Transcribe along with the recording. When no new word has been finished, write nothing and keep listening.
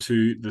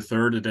to the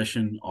third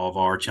edition of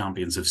our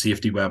Champions of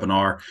Safety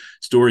webinar,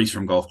 Stories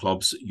from Golf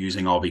Clubs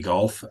Using Obbi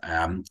Golf.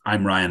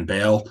 I'm Ryan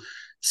Bell,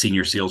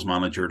 Senior Sales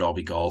Manager at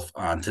Obbi Golf,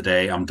 and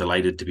today I'm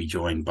delighted to be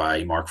joined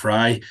by Mark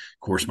Fry,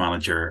 Course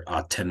Manager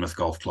at Teignmouth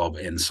Golf Club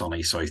in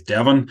sunny South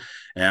Devon.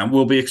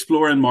 We'll be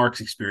exploring Mark's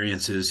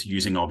experiences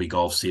using Obbi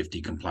Golf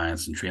safety,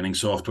 compliance and training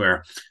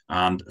software.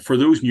 And for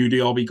those new to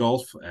Obbi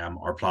Golf,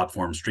 our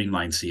platform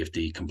streamlines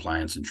safety,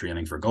 compliance and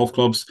training for golf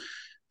clubs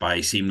by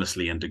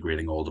seamlessly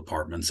integrating all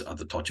departments at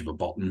the touch of a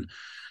button.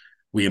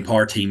 We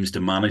empower teams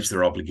to manage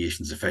their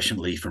obligations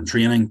efficiently, from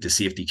training to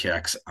safety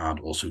checks and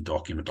also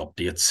document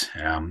updates.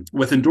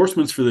 With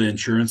endorsements for the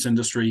insurance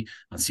industry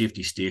and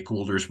safety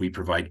stakeholders, we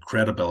provide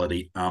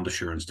credibility and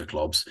assurance to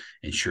clubs,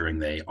 ensuring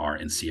they are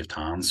in safe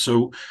hands.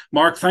 So,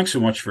 Mark, thanks so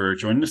much for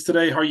joining us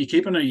today. How are you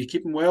keeping? Are you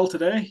keeping well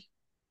today?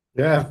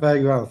 Yeah,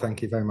 very well.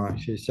 Thank you very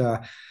much. It's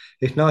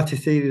nice to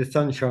see the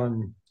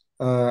sunshine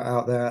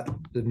out there at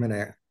the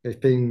minute. It's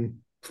been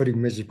pretty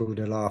miserable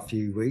the last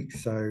few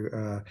weeks,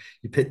 so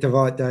you picked the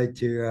right day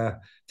to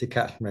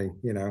catch me.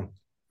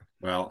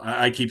 Well,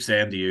 I keep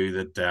saying to you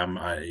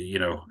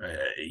that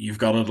you've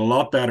got it a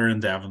lot better in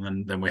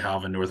Devon than we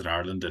have in Northern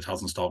Ireland. It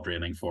hasn't stopped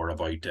raining for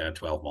about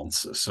 12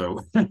 months,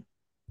 so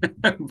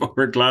but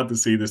we're glad to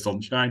see the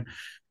sunshine.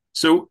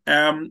 So,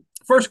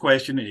 first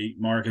question,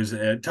 Mark, is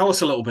tell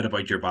us a little bit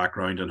about your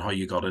background and how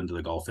you got into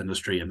the golf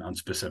industry and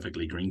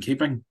specifically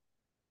greenkeeping.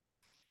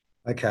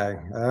 Okay.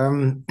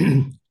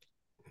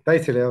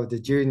 Basically, I was a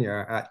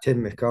junior at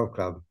Teignmouth Golf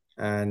Club,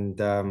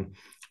 and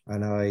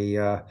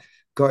I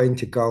got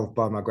into golf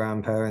by my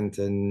grandparents,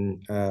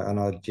 and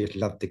I just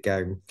loved the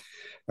game.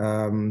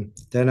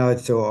 Then I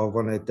thought I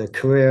wanted a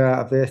career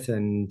out of this,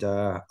 and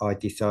I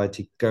decided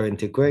to go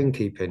into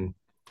greenkeeping.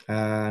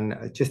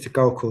 And just a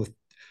golf course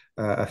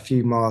a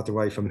few miles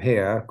away from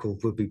here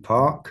called Woodbury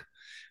Park.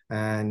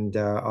 And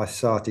I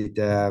started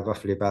there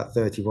roughly about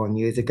 31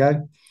 years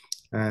ago.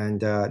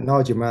 And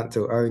Nigel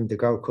Mansell owned the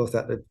golf course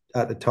at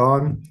the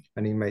time,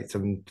 and he made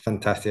some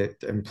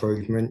fantastic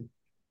improvement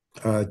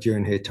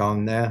during his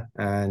time there.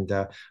 And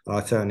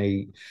I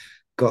certainly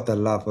got the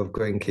love of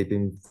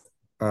greenkeeping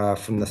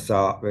from the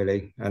start,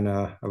 really, and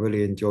I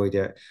really enjoyed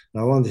it.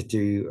 And I wanted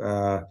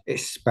to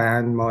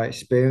expand my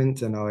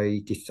experience, and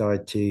I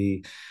decided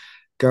to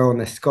go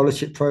on a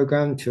scholarship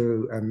program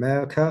to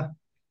America.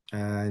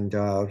 And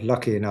I was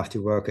lucky enough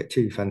to work at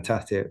two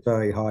fantastic,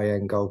 very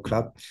high-end golf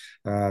clubs,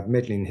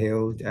 Midland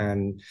Hill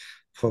and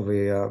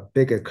probably a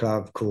bigger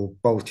club called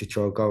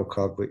Baltimore Golf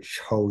Club, which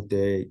hold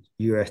the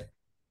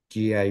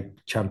USGA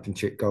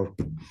Championship Golf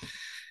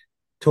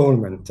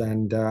Tournament.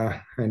 And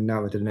that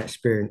was an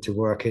experience to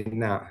work in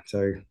that.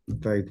 So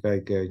very, very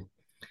good.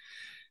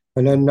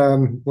 And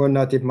then when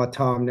I did my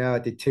time there, I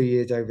did 2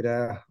 years over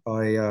there.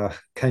 I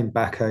came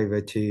back over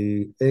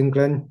to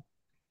England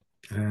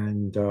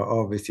and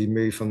obviously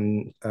moved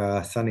from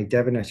sunny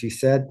Devon, as you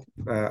said,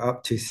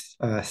 up to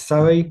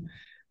Surrey.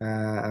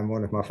 And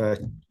one of my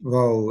first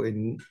role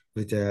in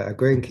was a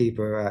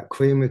greenkeeper at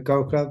Teignmouth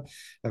Golf Club,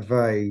 a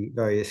very,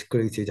 very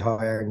exclusive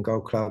high-end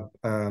golf club,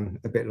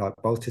 a bit like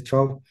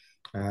Baltimore.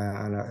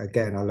 And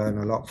again, I learned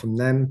a lot from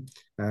them.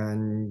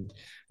 And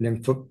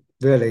then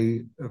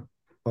really,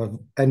 I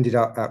ended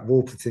up at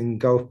Wolverton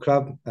Golf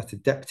Club as a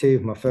deputy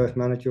of my first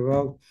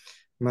management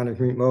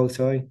role,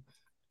 sorry.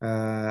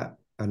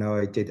 And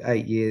I did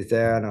 8 years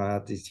there, and I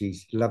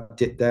just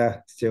loved it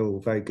there. Still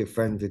very good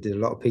friends with a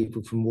lot of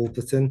people from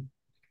Wolverton.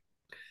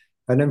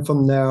 And then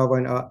from there, I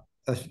went up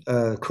as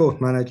a course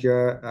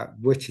manager at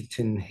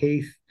Whittington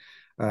Heath.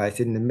 It's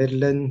in the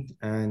Midlands,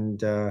 and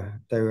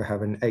they were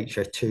having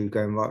HS2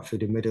 going right through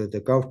the middle of the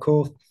golf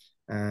course.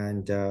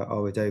 And I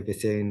was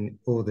overseeing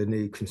all the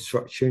new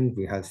construction.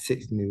 We had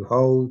 6 new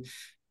holes,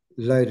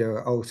 load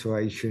of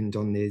alterations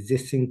on the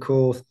existing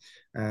course,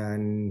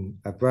 and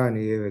a brand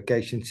new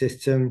irrigation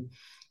system.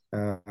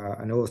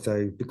 And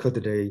also because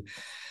of the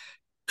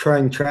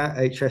train track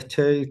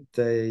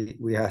HS2,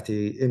 we had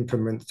to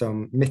implement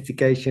some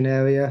mitigation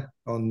area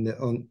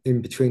on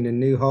in between the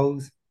new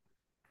holes.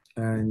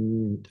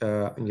 And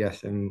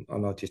yes, and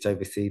I just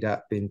oversee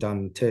that being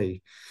done too.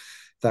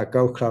 That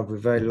golf club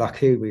was very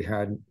lucky. We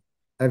had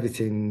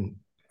everything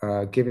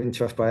given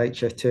to us by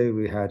HS2.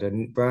 We had a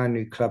brand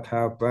new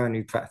clubhouse, brand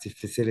new practice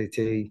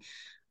facility,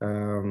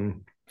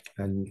 and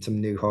some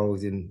new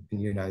holes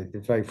they're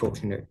very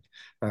fortunate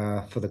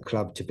for the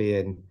club to be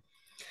in.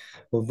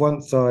 Well,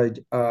 once I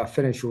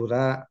finished all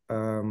that,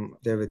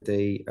 there was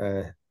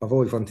I've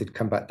always wanted to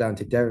come back down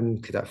to Devon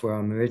because that's where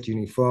I'm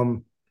originally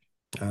from.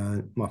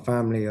 My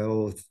family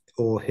are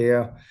all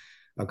here.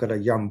 I've got a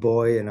young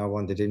boy and I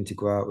wanted him to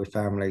grow up with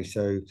family.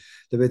 So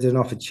there was an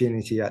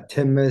opportunity at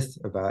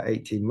Teignmouth about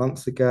 18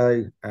 months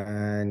ago,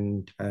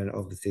 and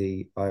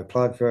obviously I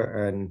applied for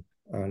it, and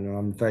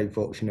I'm very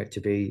fortunate to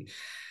be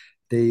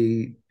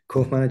the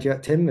course manager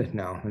at Teignmouth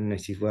now, and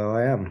this is where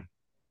I am.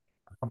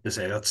 have to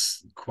say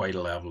that's quite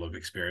a level of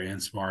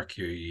experience, Mark.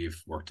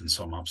 You've worked in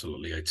some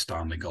absolutely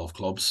outstanding golf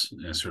clubs,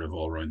 sort of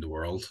all around the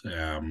world,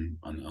 and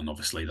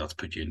obviously that's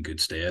put you in good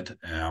stead.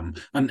 And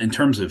in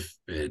terms of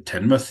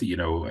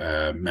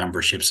Teignmouth,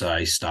 membership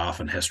size, staff,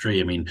 and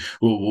history. I mean,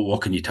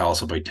 what can you tell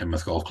us about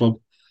Teignmouth Golf Club?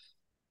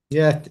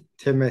 Yeah,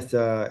 Teignmouth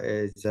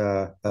is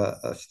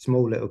a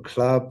small little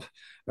club.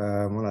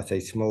 When I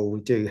say small,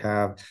 we do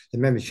have the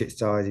membership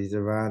size is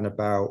around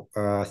about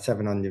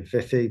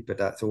 750, but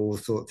that's all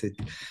sorts of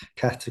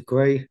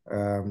category.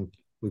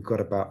 We've got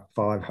about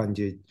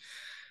 500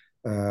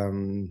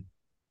 um,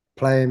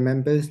 playing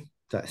members,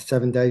 that's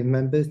 7 day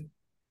members,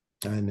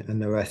 and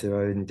the rest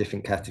are in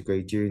different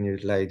category,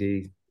 juniors,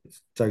 ladies,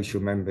 social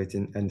members,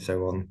 and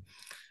so on.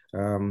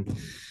 Um,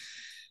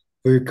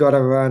 we've got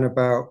around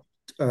about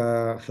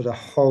for the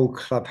whole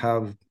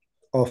clubhouse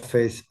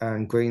office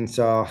and green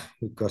staff,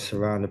 we've got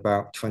around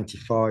about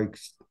 25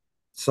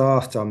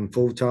 staff, some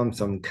full time,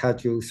 some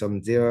casual,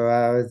 some 0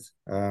 hours.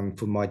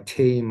 For my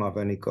team, I've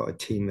only got a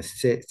team of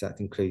six. That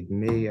includes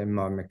me and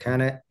my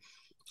mechanic.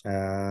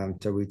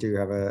 So we do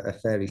have a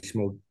fairly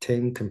small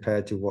team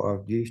compared to what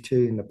I've used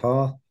to in the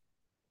past.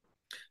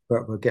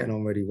 But we're getting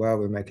on really well.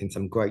 We're making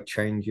some great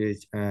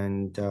changes,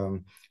 and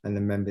the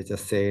members are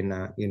seeing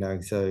that,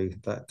 so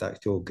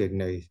that's all good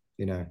news.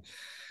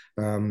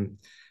 Um,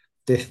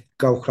 this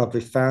golf club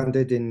was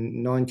founded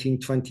in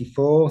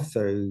 1924,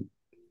 so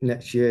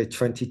next year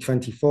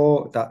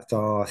 2024, that's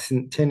our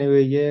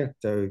centenary year.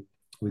 So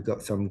we've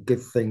got some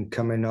good things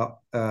coming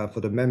up for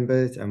the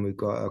members, and we've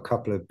got a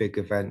couple of big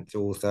events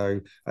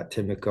also at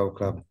Teignmouth Golf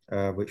Club,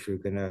 which we're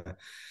gonna,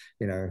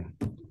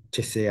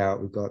 to see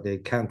out. We've got the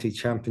county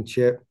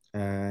championship,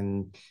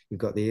 and we've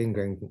got the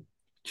England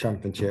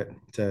championship,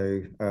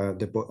 so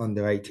the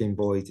under 18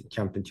 boys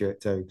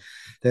championship. So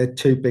they're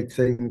two big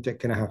things that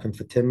can happen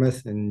for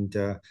Teignmouth, and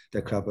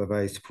the club are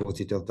very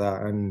supportive of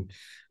that, and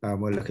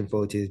we're looking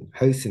forward to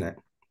hosting it.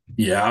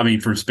 Yeah, I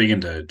mean, from speaking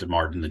to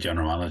Martin, the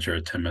general manager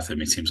at Teignmouth, I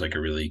mean, it seems like a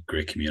really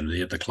great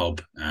community at the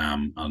club.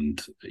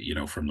 And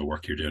from the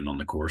work you're doing on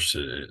the course,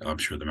 I'm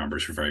sure the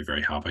members are very,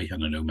 very happy.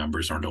 And I know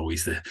members aren't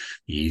always the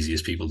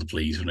easiest people to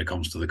please when it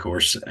comes to the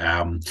course.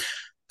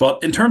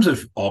 But in terms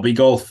of Obbi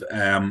Golf,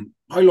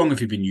 how long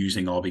have you been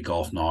using Obbi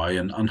Golf now,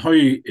 and how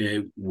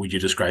would you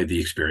describe the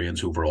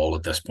experience overall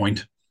at this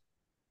point?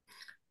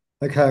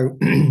 Okay.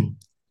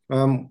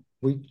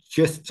 We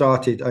just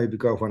started Obbi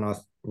Golf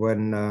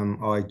when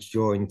I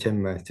joined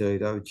Teignmouth, so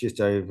that was just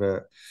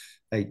over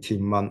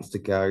 18 months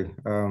ago.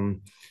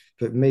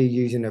 But me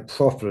using it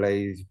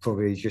properly is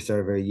probably just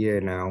over a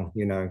year now,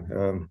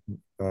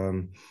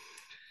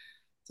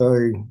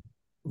 so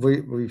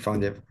we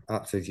find it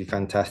absolutely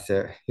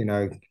fantastic,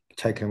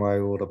 taking away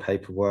all the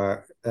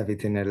paperwork,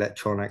 everything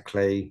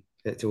electronically.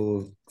 It's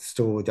all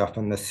stored up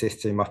in the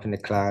system, up in the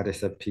cloud,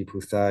 as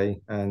people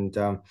say, and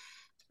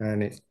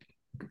it's,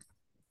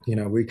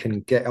 we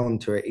can get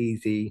onto it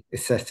easy,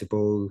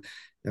 accessible,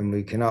 and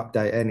we can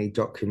update any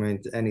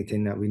document,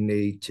 anything that we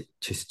need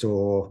to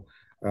store.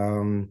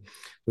 Um,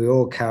 we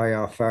all carry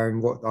our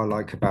phone. What I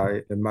like about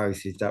it the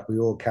most is that we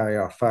all carry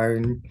our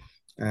phone,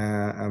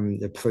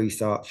 the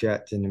pre-start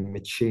checks and the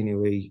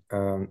machinery,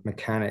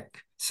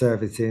 mechanic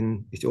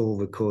servicing. It's all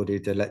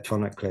recorded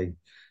electronically.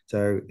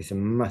 So it's a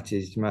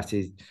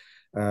massive,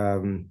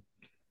 um,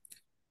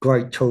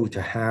 great tool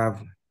to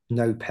have.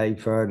 No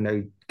paper,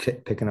 no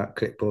picking up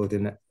clipboard,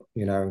 and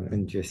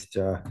and just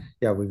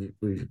yeah, we've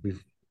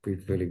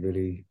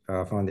really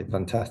find it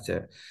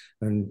fantastic,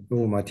 and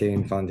all my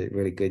team find it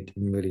really good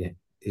and really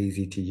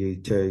easy to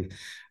use too.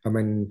 I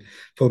mean,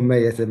 for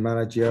me as a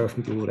manager, I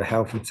think all the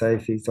health and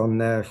safety is on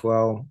there as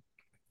well.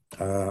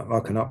 I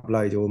can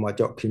upload all my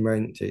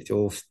documents. It's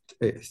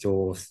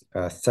all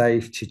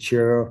safe,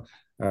 secure,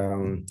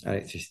 and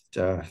it's just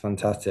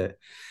fantastic.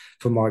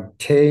 For my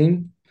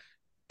team,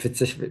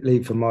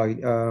 specifically for my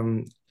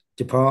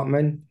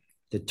department,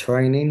 the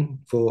training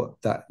for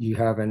that you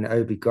have in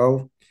Obbi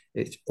Golf,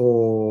 it's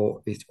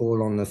all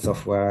on the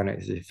software, and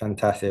it's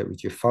fantastic. We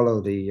just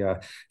follow the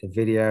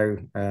video,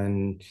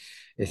 and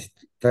it's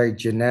very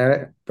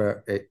generic,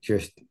 but it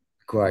just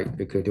great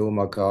because all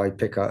my guys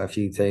pick out a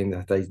few things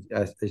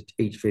as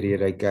each video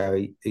they go,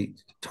 each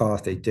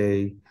task they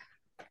do,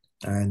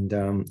 and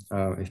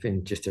it's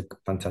been just a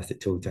fantastic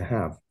tool to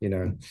have.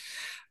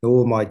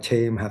 All my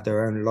team have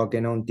their own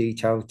login on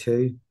detail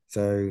too,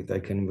 so they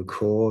can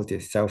record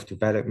its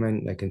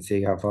self-development. They can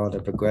see how far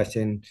they're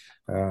progressing.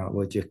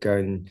 We're just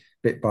going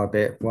bit by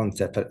bit, one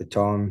step at a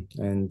time,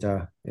 and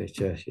it's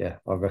just, yeah,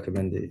 I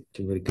recommend it. It's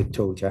a really good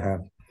tool to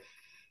have.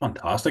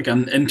 Fantastic.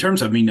 And in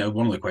terms of, I mean,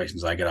 one of the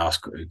questions I get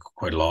asked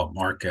quite a lot,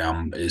 Mark,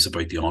 is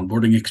about the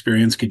onboarding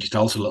experience. Could you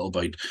tell us a little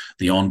about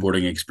the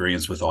onboarding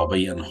experience with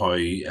Obbi and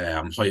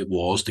how it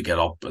was to get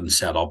up and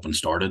set up and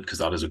started? Because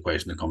that is a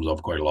question that comes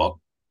up quite a lot.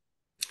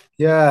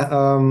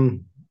 Yeah,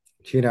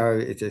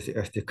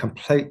 it's a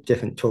complete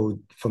different tool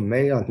for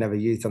me. I've never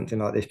used something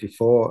like this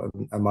before,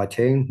 and my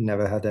team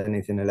never had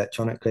anything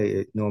electronically.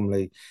 It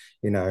normally,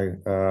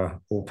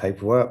 all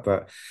paperwork,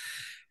 but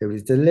it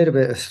was a little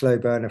bit of slow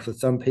burner for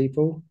some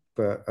people.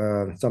 but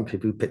some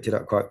people picked it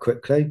up quite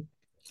quickly.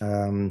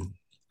 Um,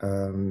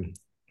 um,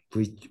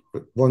 we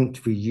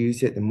once we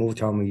use it, the more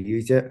time we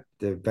use it,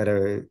 the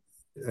better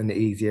and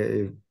easier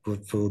it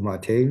would for my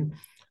team.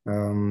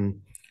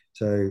 Um,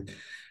 so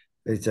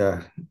it's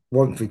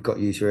once we got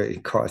used to it,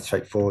 it's quite a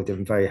straightforward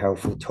and very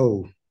helpful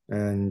tool.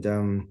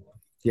 And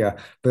yeah,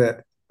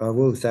 but I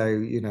will say,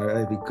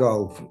 Obbi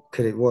Golf,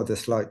 because it was a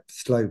slight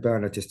slow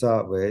burner to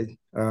start with.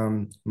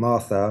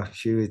 Martha,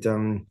 she was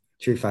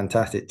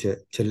fantastic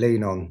to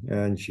lean on,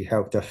 and she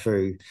helped us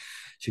through.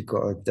 She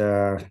got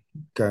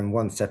going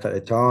one step at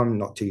a time,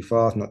 not too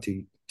fast, not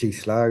too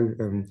slow,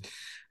 and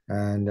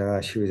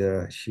she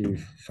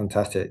was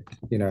fantastic,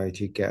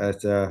 to get us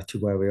to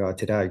where we are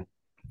today.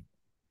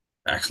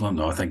 Excellent.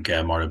 No, I think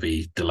Marta would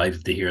be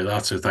delighted to hear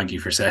that. So thank you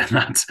for saying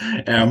that.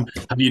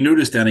 Have you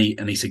noticed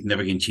any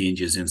significant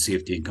changes in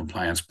safety and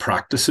compliance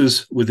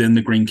practices within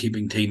the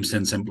greenkeeping team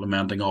since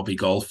implementing Obbi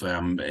Golf?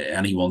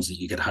 Any ones that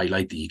you could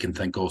highlight that you can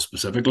think of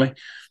specifically?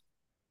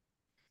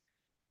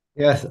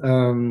 Yes,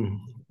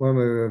 when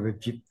we were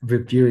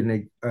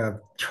reviewing the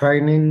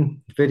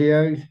training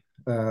videos,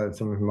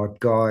 some of my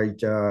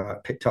guide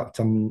picked up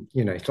some,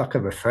 it's like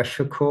a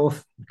refresher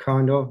course,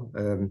 kind of.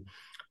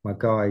 My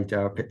guide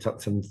picked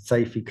up some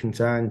safety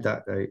concerns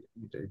that they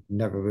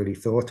never really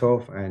thought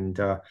of, and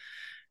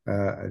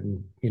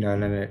then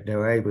they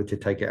were able to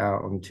take it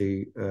out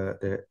onto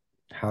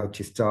how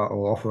to start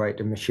or operate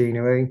the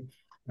machinery,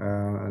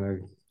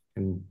 and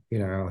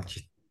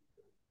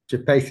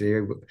just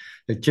basically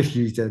they just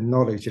use their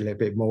knowledge a little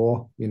bit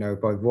more,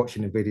 by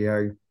watching the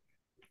video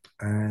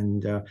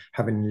and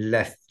having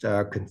less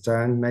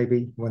concern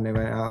maybe when they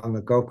went out on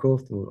the golf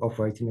course or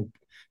operating a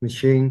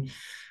machine.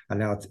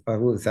 And I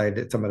will say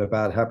that some of the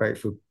bad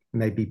habits were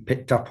maybe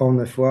picked up on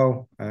as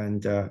well,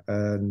 and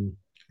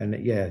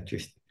yeah,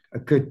 just a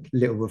good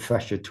little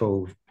refresher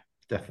tool,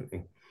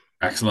 definitely.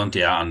 Excellent,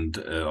 yeah, and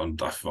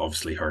I've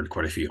obviously heard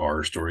quite a few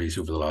horror stories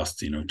over the last,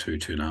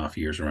 2.5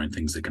 years around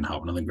things that can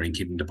happen in the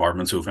greenkeeping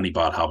department. So if any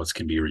bad habits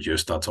can be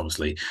reduced, that's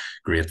obviously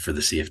great for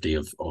the safety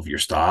of your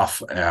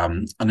staff.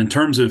 And in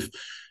terms of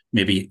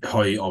maybe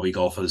how Obbi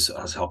Golf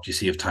has helped you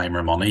save time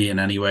or money in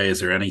any way, is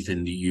there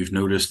anything that you've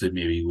noticed that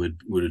maybe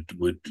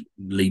would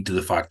lead to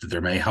the fact that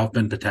there may have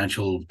been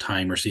potential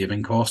time or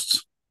saving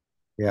costs?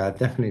 Yeah,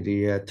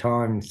 definitely. The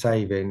time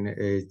saving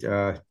is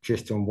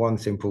just on one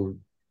simple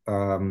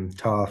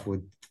task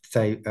would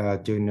say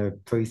doing the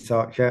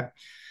pre-start check,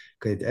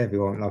 because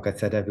everyone, like I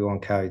said,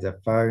 everyone carries a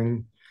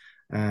phone,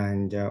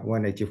 and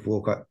when they just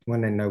walk up,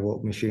 when they know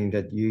what machine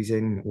they're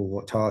using or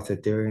what task they're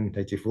doing,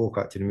 they just walk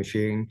up to the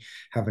machine,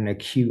 having a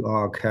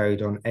QR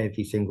code on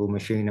every single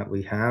machine that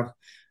we have,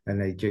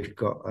 and they just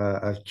got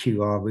a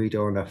QR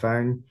reader on their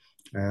phone,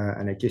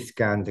 and they just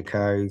scanned the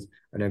code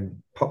and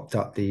then popped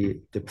up the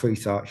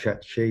pre-start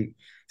check sheet,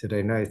 so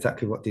they know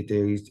exactly what to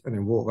do, and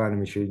then walk around the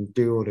machine,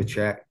 do all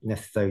the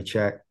necessary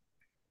check.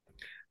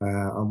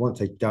 And once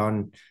they've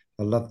done,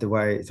 I love the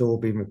way it's all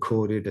been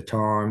recorded, the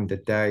time, the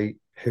date,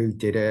 who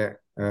did it,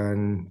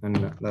 and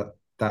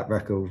that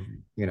record,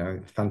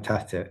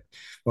 fantastic.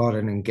 Rather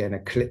than getting a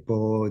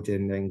clipboard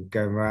and then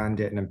going around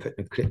it and then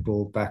putting the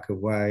clipboard back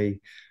away,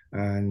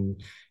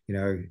 and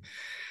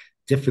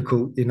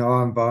difficult in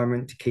our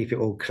environment to keep it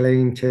all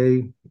clean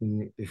too.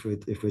 And if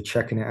we're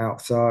checking it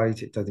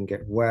outside, it doesn't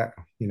get wet.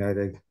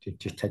 They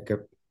just take do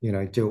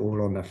it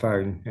all on their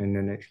phone, and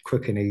then it's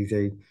quick and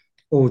easy,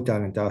 all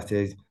done and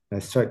dusted.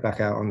 And straight back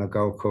out on the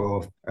golf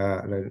course.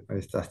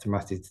 That's a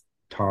massive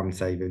time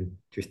saving.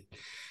 Just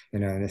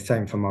and the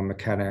same for my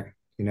mechanic.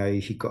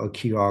 He got a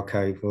QR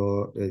code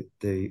for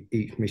the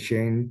each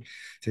machine,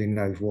 so he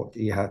knows what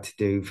he had to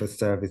do for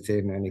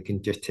servicing, and he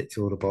can just tick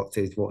all the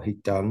boxes what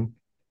he'd done,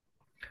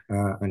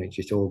 and it's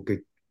just all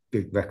good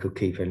record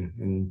keeping.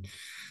 And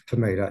for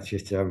me, that's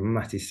just a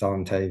massive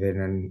time saving,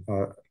 and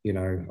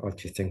I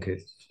just think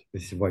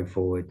it's the way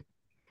forward.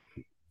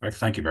 Right,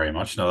 thank you very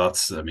much. No,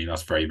 that's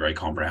very, very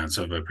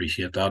comprehensive. I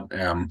appreciate that.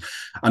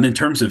 And in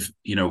terms of,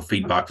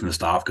 feedback from the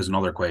staff, because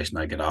another question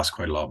I get asked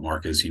quite a lot,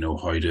 Mark, is,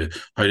 how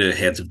do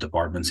heads of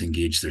departments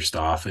engage their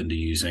staff into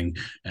using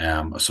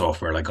a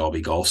software like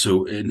Obbi Golf?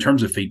 So in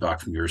terms of feedback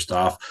from your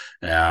staff,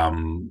 how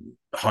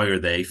are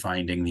they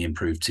finding the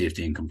improved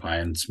safety and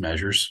compliance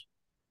measures?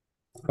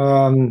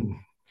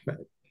 Um,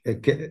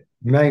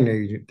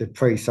 Mainly the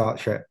pre-start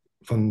check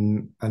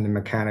from and the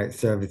mechanic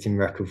servicing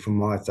record from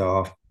my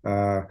staff.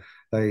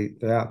 They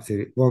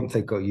absolutely, once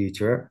they got used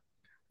to it,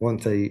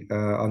 once they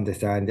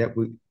understand it,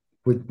 we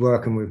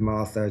working with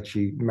Martha.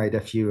 She made a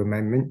few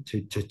amendments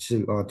to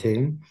suit our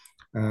team,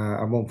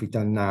 and once we've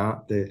done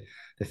that, the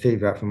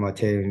feedback from my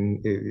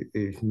team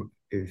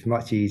is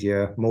much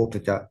easier, more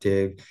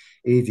productive,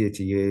 easier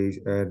to use,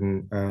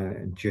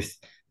 and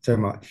just so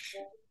much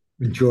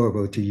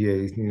enjoyable to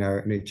use.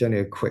 And it's only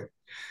a quick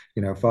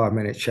 5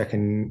 minutes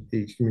checking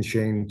each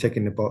machine,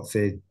 ticking the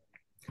boxes,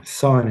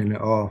 signing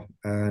it off,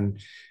 and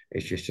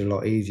it's just a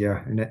lot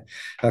easier. And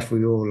that's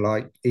we all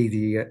like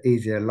easier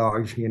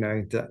life.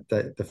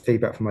 The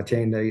feedback from my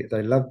team,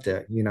 they loved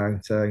it.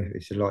 So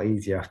it's a lot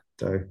easier.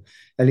 So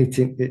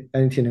anything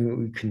that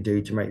we can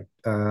do to make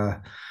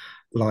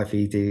life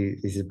easy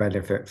is a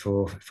benefit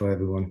for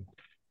everyone.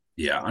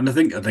 Yeah, and I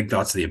think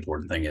that's the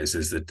important thing is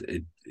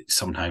that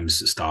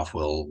sometimes staff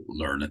will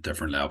learn at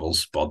different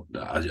levels, but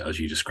as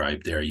you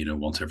described there,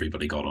 once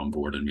everybody got on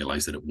board and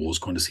realized that it was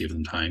going to save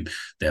them time,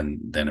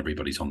 then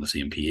everybody's on the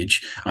same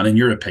page. And in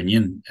your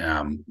opinion,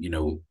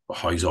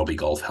 how's Obbi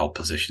Golf help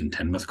position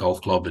Teignmouth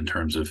Golf Club in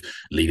terms of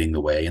leading the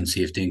way in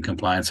safety and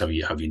compliance? Have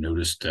you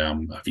noticed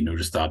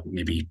that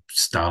maybe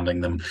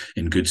standing them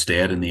in good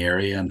stead in the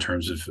area in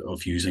terms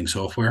of using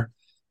software?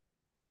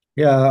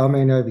 Yeah, I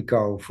mean, Obbi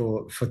Golf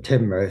for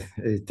Teignmouth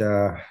is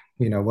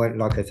when,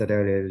 like I said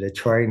earlier, the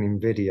training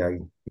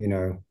video.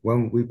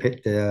 When we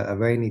picked a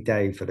rainy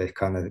day for this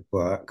kind of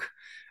work,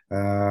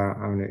 I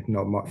mean, it's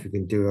not much we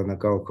can do on a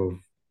golf course,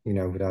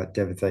 without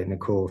devastating the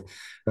course.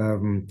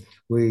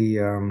 We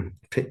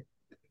picked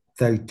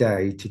those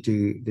days to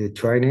do the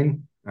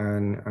training,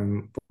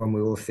 and when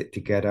we all sit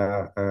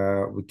together,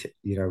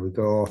 we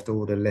go after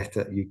all the lists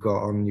that you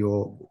got on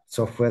your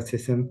software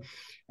system,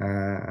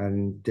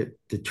 and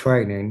the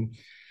training,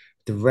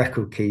 the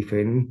record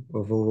keeping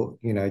of all,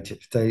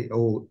 they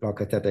all,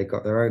 like I said, they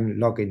got their own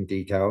login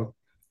details.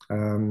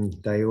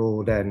 They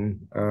all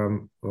then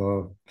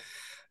are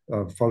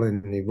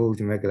following the rules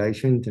and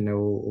regulations, and they're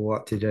all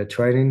up to their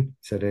training,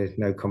 so there's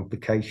no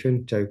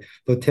complication. So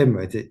for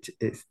Teignmouth,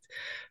 it's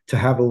to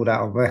have all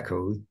that on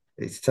record.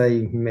 It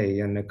saved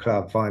me and the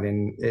club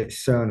finding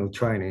external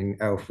training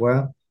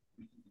elsewhere.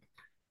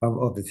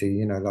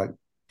 Obviously, like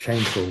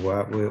chainsaw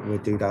work, we'll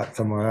do that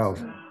somewhere else.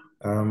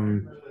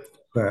 Um,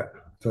 but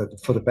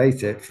for the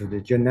basics, for the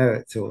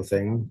generic sort of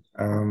thing,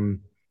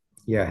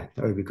 yeah,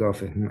 Obbi Golf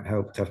has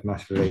helped us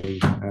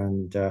massively,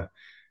 and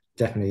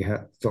definitely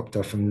stopped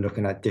us from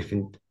looking at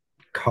different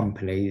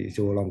companies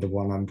all under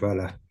one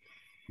umbrella.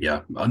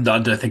 Yeah, and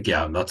I think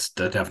that's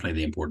definitely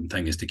the important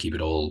thing is to keep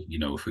it all.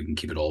 If we can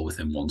keep it all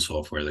within one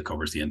software that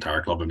covers the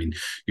entire club. I mean,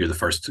 you're the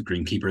first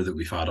greenkeeper that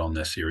we've had on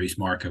this series,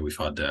 Mark, and we've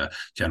had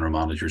general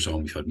managers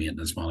on, we've had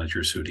maintenance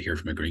managers. So to hear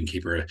from a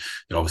greenkeeper,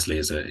 it obviously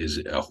is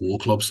a whole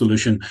club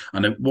solution.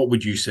 And what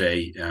would you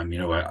say?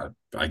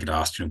 I could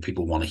ask,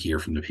 people want to hear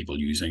from the people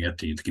using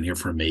it. You can hear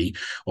from me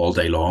all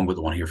day long, but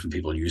they want to hear from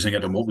people using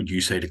it. And what would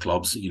you say to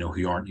clubs,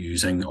 who aren't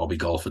using Obbi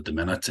Golf at the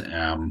minute?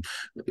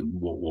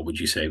 What would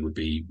you say would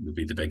be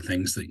the big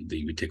things that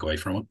you would take away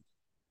from it?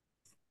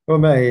 Well,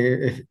 mate,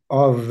 if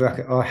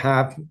I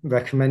have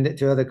recommended it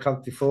to other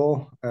clubs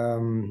before,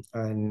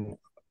 and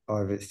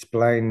I've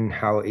explained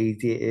how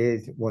easy it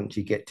is once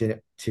you get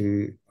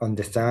to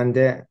understand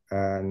it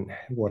and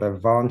what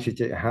advantage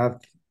it has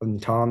on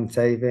time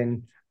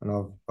saving.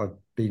 And I've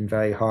been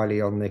very highly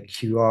on the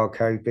QR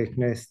code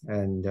business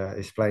and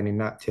explaining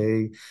that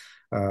too.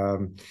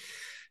 Um,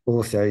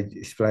 Also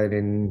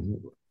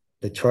explaining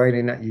the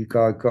training that you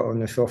guys got on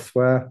the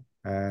software,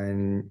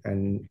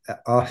 and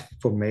us,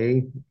 for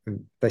me,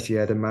 especially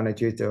other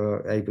managers that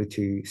are able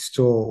to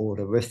store all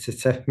the risk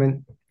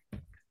assessment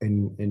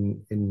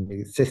in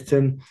the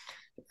system.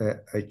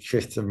 It's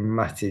just a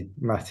massive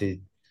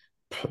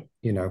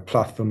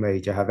plus for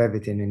me to have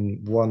everything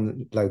in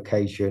one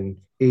location,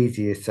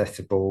 easy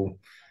accessible.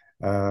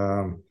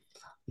 um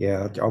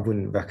yeah, I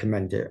wouldn't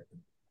recommend it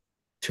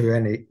to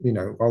any,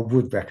 I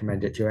would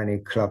recommend it to any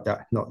club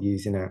that's not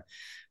using it.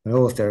 And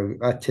also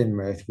at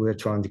Teignmouth, we're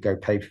trying to go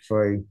paper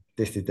free.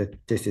 This is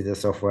the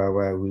software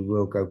where we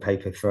will go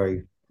paper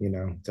free,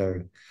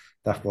 So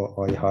that's what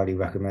I highly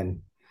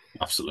recommend.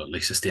 Absolutely,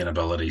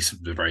 sustainability is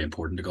very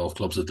important to golf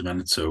clubs at the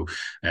minute. So,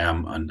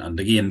 and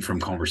again,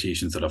 from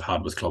conversations that I've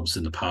had with clubs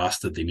in the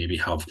past, that they maybe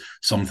have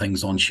some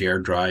things on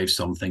shared drives,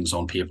 some things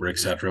on paper,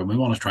 etc. We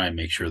want to try and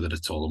make sure that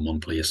it's all in one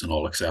place and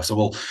all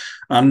accessible.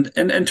 And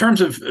in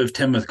terms of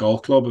Teignmouth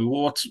Golf Club,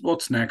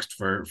 what's next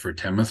for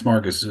Teignmouth,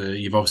 Marcus?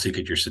 You've obviously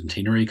got your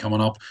centenary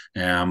coming up,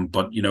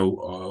 but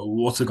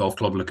what's the golf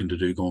club looking to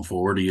do going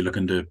forward? Are you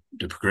looking to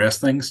progress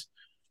things?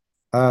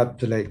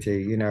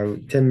 Absolutely.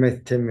 Tim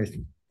is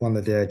one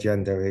of the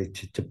agenda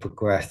is to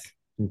progress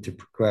and to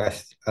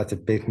progress as a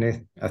business,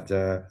 as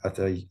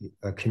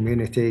a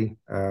community,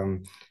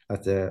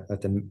 as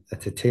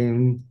a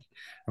team.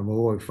 And we're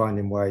always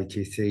finding ways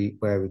to see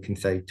where we can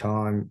save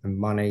time and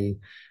money,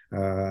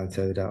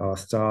 so that our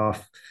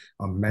staff,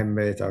 our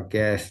members, our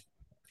guests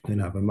can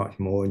have a much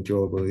more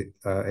enjoyable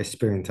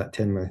experience at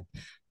Timber.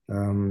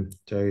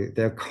 So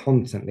they're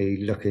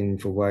constantly looking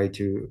for way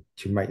to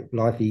make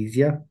life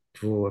easier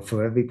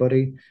for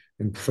everybody,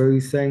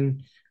 improve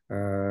things,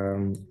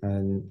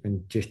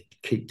 and just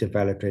keep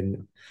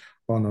developing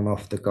on and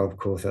off the golf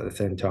course at the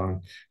same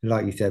time. And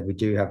like you said, we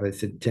do have a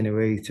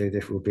centenary, so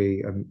this will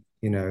be, um,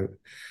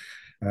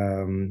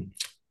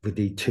 with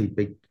the two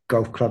big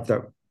golf clubs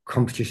that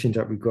competitions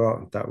that we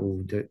got that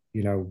will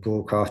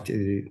broadcast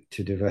to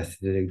the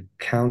rest of the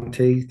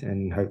counties,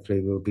 and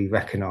hopefully will be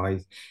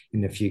recognised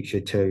in the future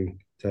too.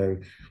 So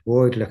we're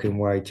always looking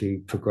way to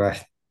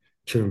progress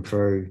to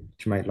improve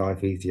to make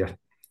life easier.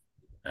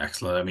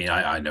 Excellent. I mean,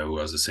 I know,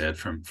 as I said,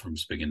 from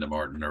speaking to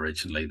Martin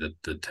originally, that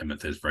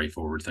Teignmouth is very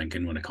forward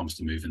thinking when it comes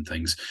to moving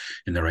things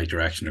in the right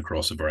direction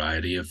across a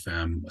variety of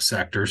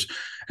sectors.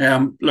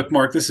 Look,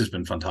 Mark, this has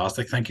been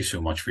fantastic. Thank you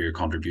so much for your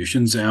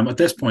contributions. At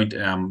this point,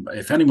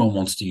 if anyone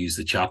wants to use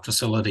the chat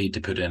facility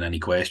to put in any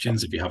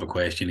questions, if you have a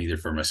question either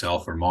for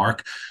myself or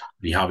Mark,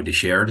 I'd be happy to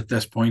share it at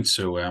this point.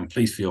 So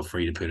please feel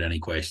free to put any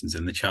questions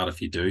in the chat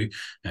if you do.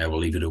 We'll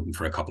leave it open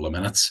for a couple of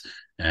minutes.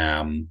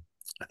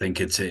 I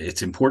think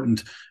it's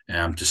important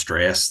to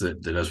stress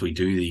that as we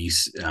do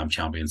these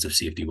Champions of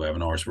Safety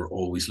webinars, we're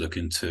always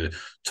looking to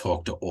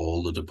talk to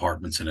all the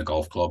departments in a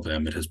golf club.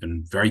 It has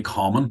been very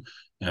common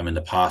in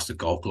the past at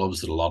golf clubs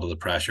that a lot of the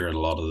pressure and a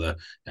lot of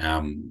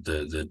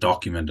the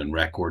document and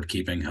record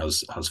keeping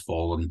has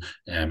fallen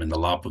in the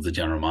lap of the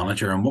general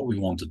manager. And what we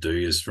want to do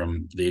is,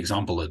 from the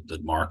example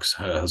that Mark's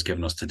has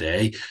given us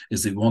today,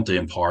 is that we want to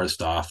empower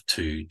staff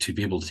to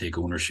be able to take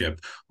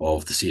ownership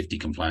of the safety,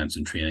 compliance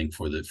and training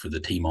for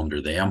the team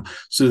under them,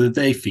 so that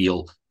they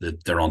feel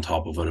that they're on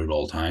top of it at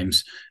all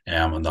times.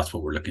 And that's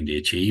what we're looking to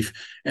achieve.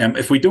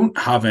 If we don't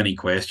have any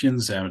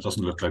questions, it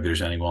doesn't look like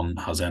there's anyone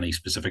has any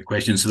specific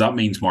questions. So that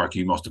means, Mark,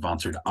 you must have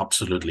answered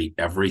absolutely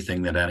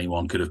everything that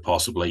anyone could have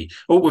possibly.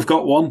 Oh, we've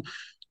got one.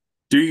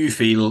 Do you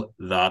feel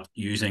that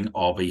using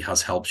Obbi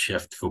has helped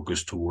shift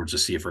focus towards a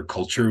safer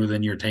culture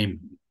within your team?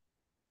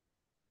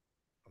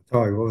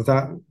 Sorry, what was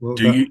that?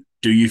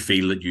 Do you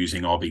feel that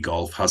using Obbi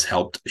Golf has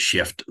helped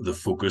shift the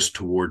focus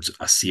towards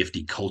a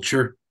safety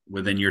culture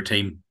within your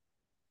team?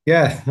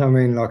 Yeah, I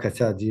mean, like I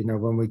said,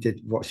 when we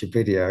did watch the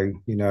video,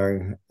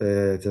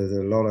 there's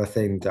a lot of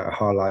things that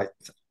highlight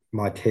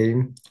my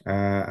team,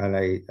 and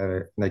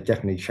they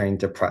definitely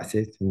changed the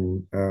practice,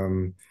 and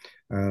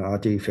I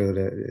do feel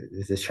that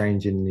there's a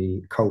change in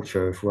the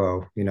culture as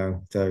well.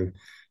 So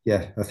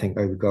yeah, I think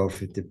Obbi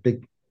Golf is the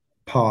big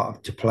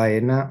part to play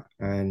in that,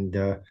 and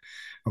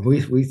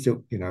we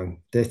still,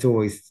 there's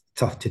always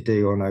stuff to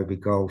do on Obbi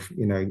Golf,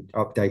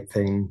 update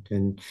things,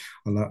 and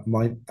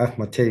on as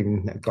my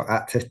team that got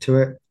access to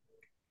it,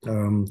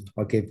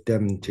 I give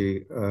them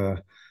the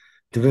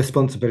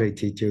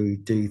responsibility to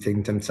do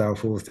things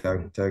themselves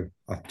also. So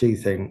I do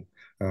think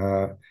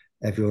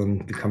everyone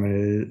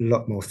becoming a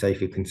lot more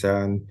safely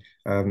concerned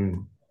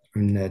in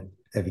their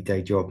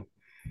everyday job.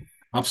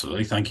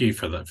 Absolutely. Thank you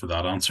for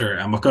that answer.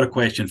 I've got a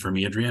question from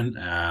Adrian.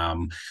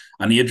 And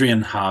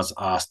Adrian has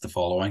asked the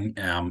following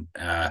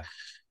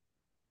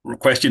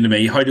question to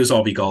me: how does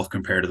Obbi Golf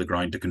compare to the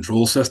ground to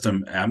control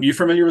system? You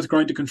familiar with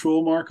ground to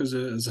control, Mark, as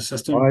a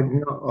system?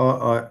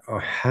 I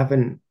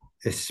haven't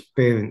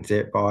experienced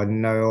it, but I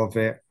know of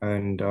it,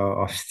 and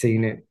I've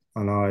seen it,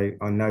 and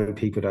I know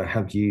people that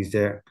have used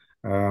it.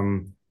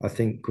 I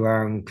think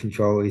ground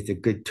control is a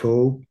good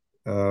tool.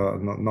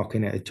 I'm not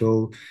knocking it at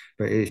all,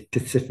 but it's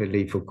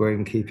specifically for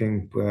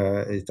greenkeeping.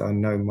 Whereas I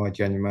know my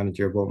general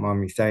manager won't mind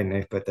me saying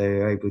this, but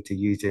they're able to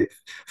use it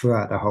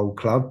throughout the whole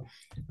club,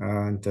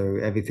 and so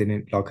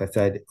everything, like I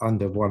said,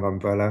 under one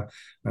umbrella.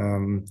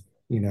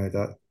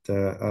 That's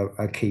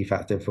a key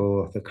factor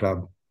for the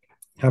club.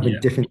 Having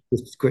different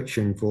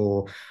description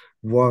for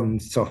one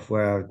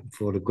software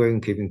for the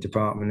greenkeeping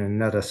department and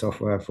another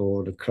software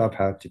for the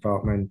clubhouse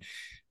department,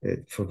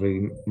 it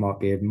probably might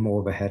be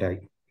more of a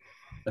headache.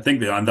 I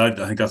think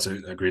that's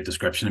a great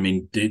description. I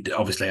mean,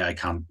 obviously, I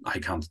can't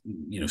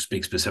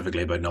speak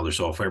specifically about another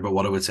software, but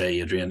what I would say,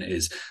 Adrian,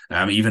 is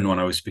even when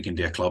I was speaking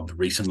to a club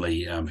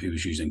recently who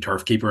was using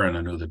Turfkeeper, and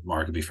I know that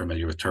Mark would be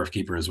familiar with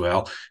Turfkeeper as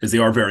well, is they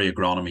are very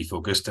agronomy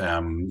focused,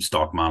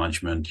 stock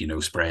management,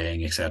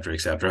 spraying, etc.,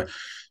 etc.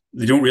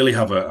 They don't really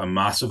have a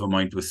massive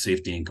amount with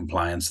safety and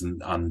compliance,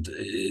 and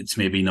it's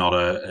maybe not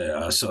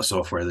a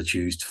software that's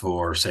used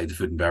for, say, the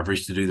food and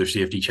beverage to do their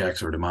safety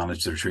checks or to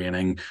manage their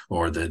training,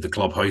 or the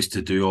clubhouse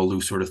to do all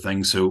those sort of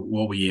things. So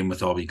what we aim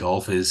with Obbi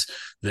Golf is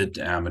that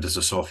it is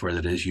a software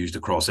that is used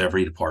across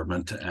every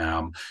department,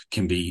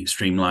 can be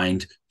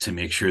streamlined to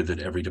make sure that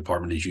every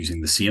department is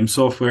using the same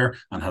software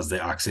and has the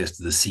access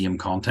to the same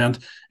content.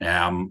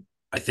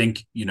 I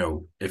think,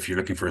 if you're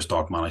looking for a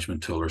stock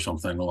management tool or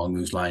something along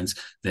those lines,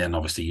 then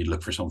obviously you'd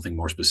look for something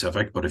more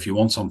specific. But if you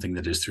want something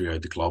that is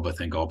throughout the club, I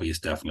think Obbi is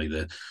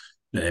definitely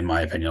in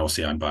my opinion,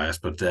 obviously I'm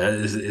biased, but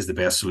is the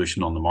best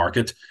solution on the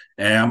market.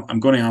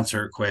 I'm going to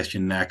answer a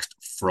question next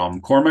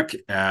from Cormac.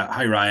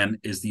 Hi, Ryan.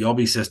 Is the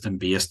Obbi system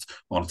based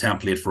on a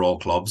template for all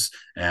clubs,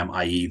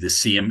 i.e. the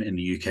same in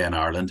the UK and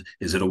Ireland?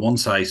 Is it a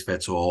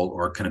one-size-fits-all,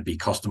 or can it be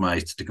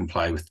customised to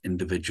comply with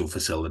individual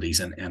facilities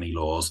and any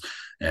laws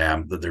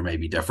that there may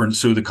be different?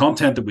 So the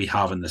content that we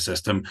have in the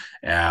system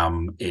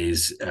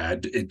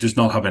it does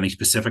not have any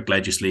specific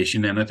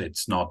legislation in it.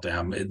 It's not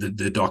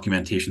the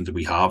documentation that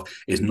we have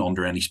isn't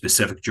under any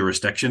specific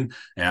jurisdiction.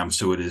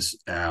 So it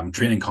is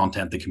training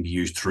content that can be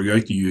used throughout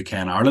the UK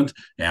and Ireland.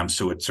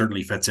 So it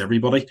certainly fits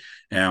everybody.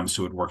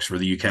 So it works for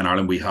the UK and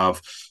Ireland. We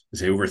have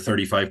say over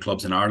 35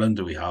 clubs in Ireland.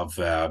 We have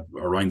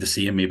around the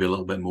same, maybe a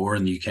little bit more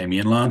in the UK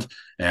mainland.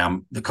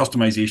 The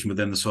customization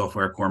within the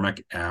software,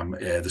 Cormac,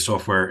 the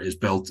software is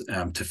built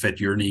to fit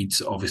your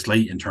needs,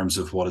 obviously, in terms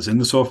of what is in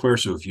the software.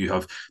 So if you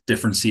have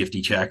different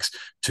safety checks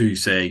to,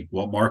 say,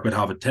 what Mark would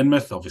have at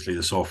Teignmouth, obviously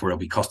the software will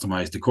be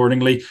customized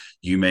accordingly.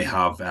 You may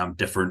have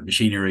different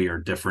machinery or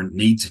different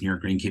needs in your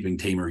greenkeeping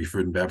team or your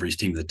food and beverage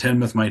team that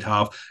Teignmouth might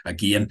have.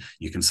 Again,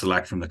 you can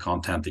select from the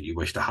content that you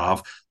wish to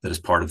have that is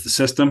part of the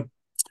system.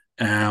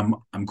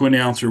 I'm going to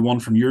answer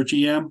one from your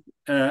GM,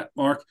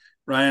 Mark.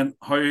 Ryan,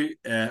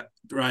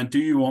 Ryan, do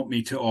you want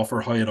me to offer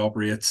how it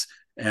operates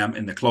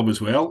in the club as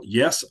well?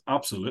 Yes,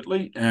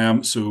 absolutely.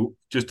 So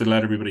just to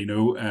let everybody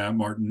know,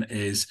 Martin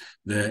is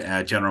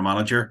the general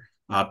manager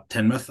at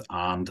Teignmouth,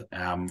 and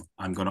I'm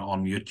going to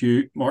unmute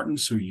you, Martin,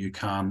 so you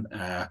can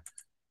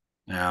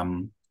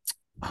have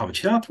a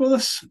chat with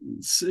us.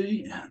 Let's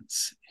see.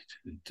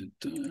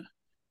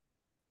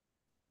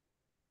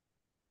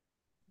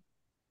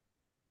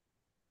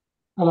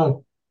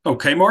 Hello.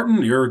 Okay,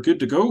 Martin, you're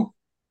good to go.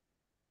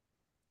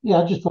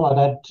 Yeah, I just thought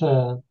I'd add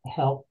to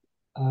help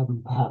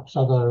perhaps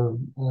other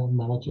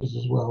managers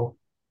as well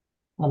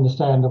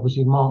understand.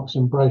 Obviously, Mark's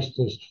embraced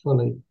this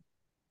fully,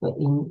 but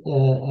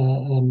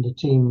and the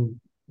team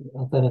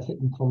are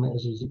benefiting from it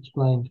as he's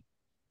explained.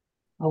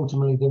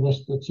 Ultimately, the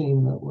rest of the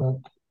team that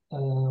work,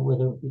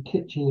 whether it be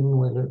kitchen,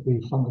 whether it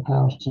be front of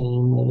house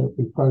team, whether it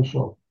be pro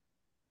shop,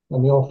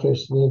 and the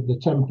office,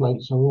 the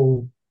templates are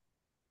all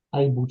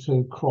able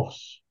to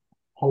cross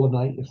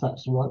pollinate, if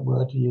that's the right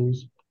word to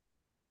use.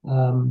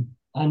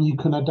 And you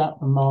can adapt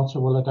them. Marta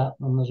will adapt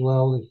them as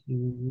well if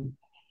you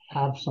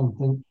have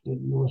something that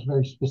you're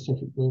very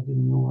specific with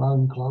in your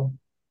own club,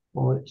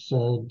 or it's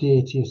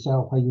dear to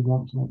yourself how you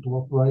want something to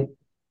operate.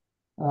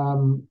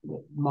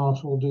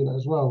 Marta will do that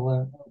as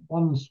well.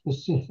 One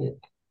specific,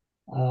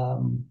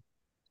 for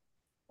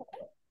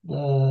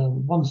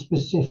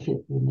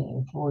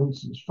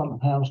instance, front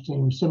of house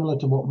team, similar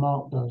to what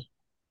Mark does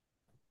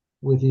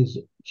with his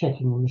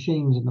checking the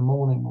machines in the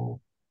morning or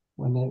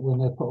when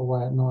they're put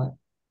away at night.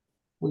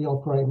 We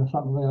operate in the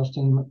front of the house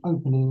team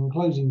opening and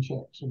closing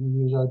checks, and we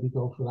use Obbi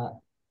Golf for that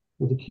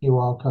with the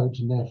QR codes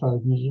in their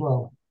phones as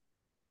well.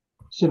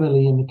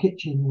 Similarly, in the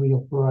kitchen, we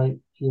operate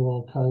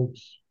QR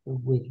codes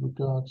with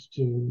regards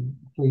to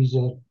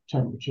freezer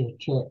temperature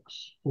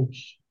checks,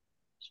 fridge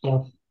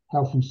stuff,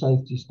 health and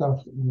safety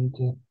stuff that we need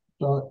to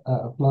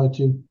apply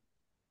to.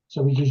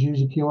 So we just use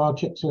the QR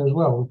checks there as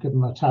well. We give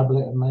them a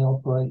tablet and they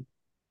operate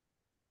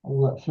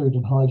all that food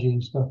and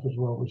hygiene stuff as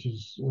well, which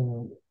is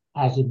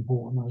as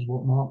important as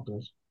what Mark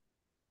does.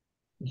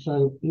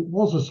 So it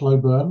was a slow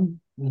burn.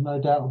 There's no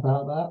doubt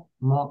about that.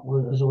 Mark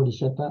has already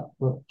said that,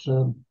 but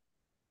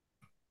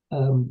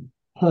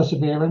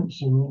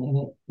perseverance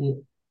and it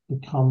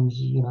becomes,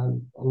 a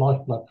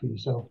lifeblood for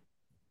yourself.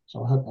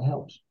 So I hope that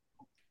helps.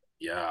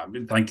 Yeah, I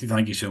mean, thank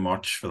you so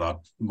much for that,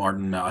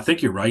 Martin. I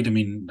think you're right. I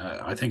mean,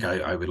 I think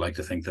I would like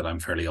to think that I'm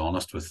fairly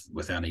honest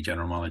with any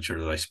general manager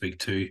that I speak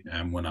to,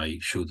 when I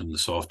show them the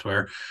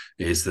software,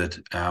 is that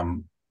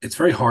it's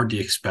very hard to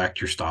expect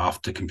your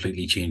staff to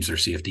completely change their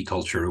safety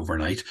culture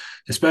overnight,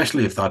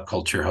 especially if that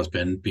culture has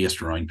been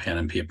based around pen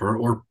and paper,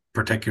 or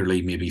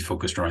particularly maybe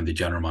focused around the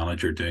general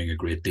manager doing a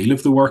great deal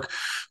of the work.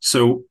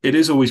 So it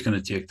is always going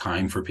to take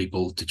time for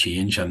people to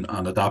change, and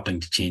adapting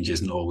to change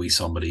isn't always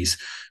somebody's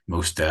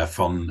most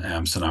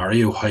fun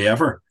scenario.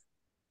 However,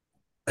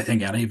 I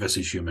think any of us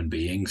as human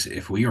beings,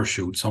 if we are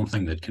showed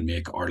something that can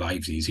make our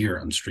lives easier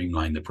and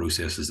streamline the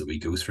processes that we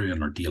go through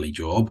in our daily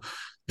job,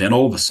 then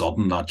all of a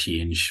sudden that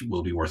change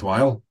will be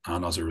worthwhile.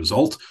 And as a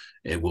result,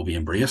 it will be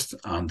embraced,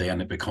 and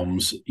then it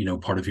becomes,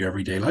 part of your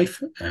everyday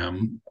life.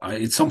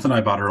 It's something I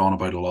batter on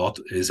about a lot.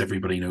 Is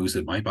everybody knows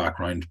that my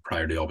background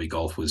prior to Obbi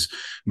Golf was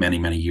many,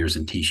 many years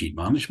in tee-sheet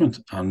management,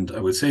 and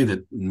I would say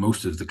that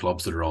most of the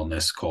clubs that are on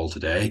this call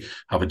today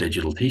have a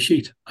digital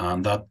tee-sheet,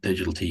 and that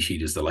digital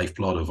tee-sheet is the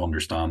lifeblood of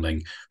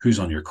understanding who's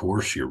on your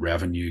course, your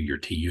revenue, your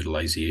tee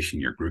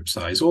utilization, your group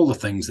size, all the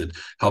things that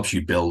helps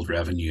you build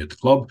revenue at the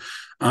club.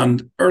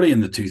 And early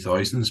in the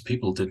 2000s,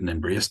 people didn't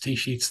embrace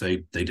tee-sheets.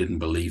 They didn't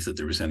believe that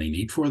there was any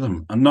need for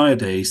them. And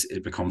nowadays,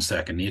 it becomes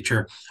second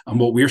nature. And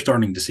what we're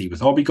starting to see with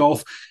Obbi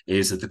Golf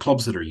is that the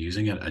clubs that are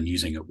using it and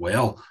using it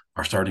well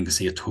are starting to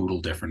see a total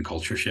different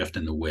culture shift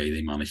in the way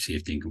they manage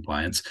safety and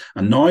compliance.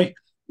 And now,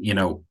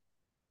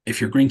 if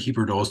your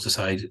greenkeeper does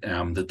decide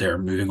that they're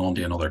moving on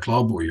to another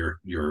club, or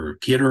your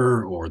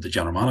caterer or the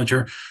general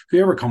manager,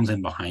 whoever comes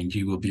in behind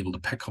you will be able to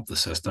pick up the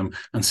system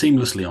and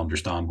seamlessly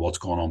understand what's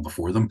going on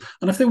before them.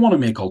 And if they want to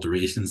make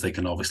alterations, they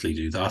can obviously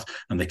do that,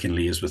 and they can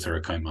liaise with their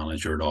account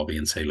manager at Obbi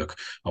and say, look,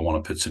 I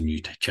want to put some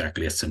new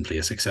checklists in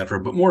place,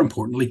 etc. But more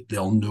importantly,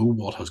 they'll know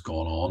what has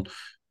gone on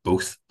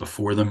both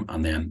before them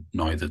and then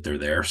now that they're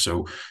there.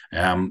 So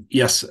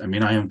yes, I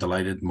mean, I am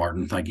delighted.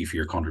 Martin, thank you for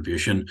your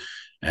contribution.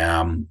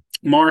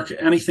 Mark,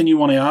 anything you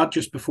want to add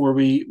just before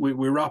we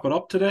wrap it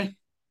up today?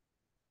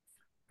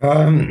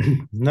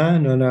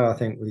 No. I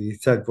think we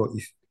said what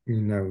we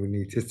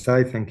need to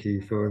say. Thank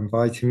you for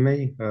inviting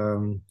me.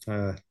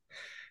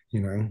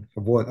 I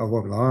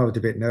was a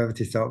bit nervous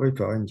to start with,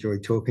 but I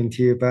enjoyed talking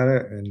to you about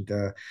it. And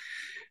I'll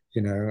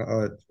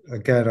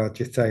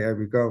just say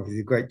Obbi Golf is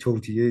a great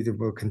tool to use, and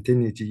we'll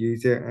continue to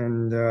use it,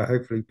 and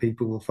hopefully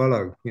people will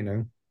follow.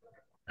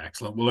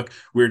 Excellent. Well, look,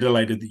 we're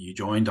delighted that you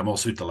joined. I'm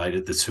also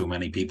delighted that so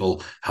many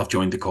people have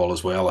joined the call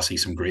as well. I see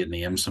some great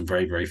names, some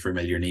very, very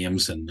familiar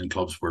names, and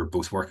clubs we're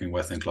both working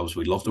with and clubs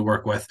we'd love to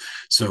work with.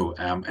 So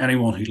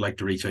anyone who'd like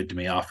to reach out to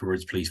me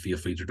afterwards, please feel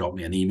free to drop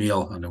me an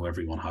email. I know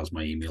everyone has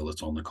my email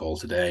that's on the call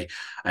today.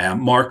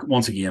 Mark,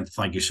 once again,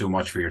 thank you so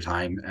much for your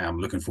time. I'm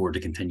looking forward to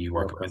continue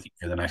working with you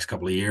for the next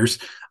couple of years.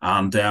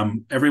 And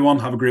everyone,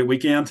 have a great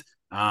weekend,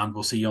 and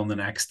we'll see you on the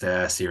next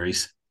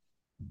series.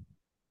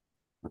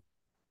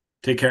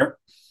 Take care.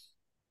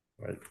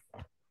 Right.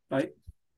 Bye.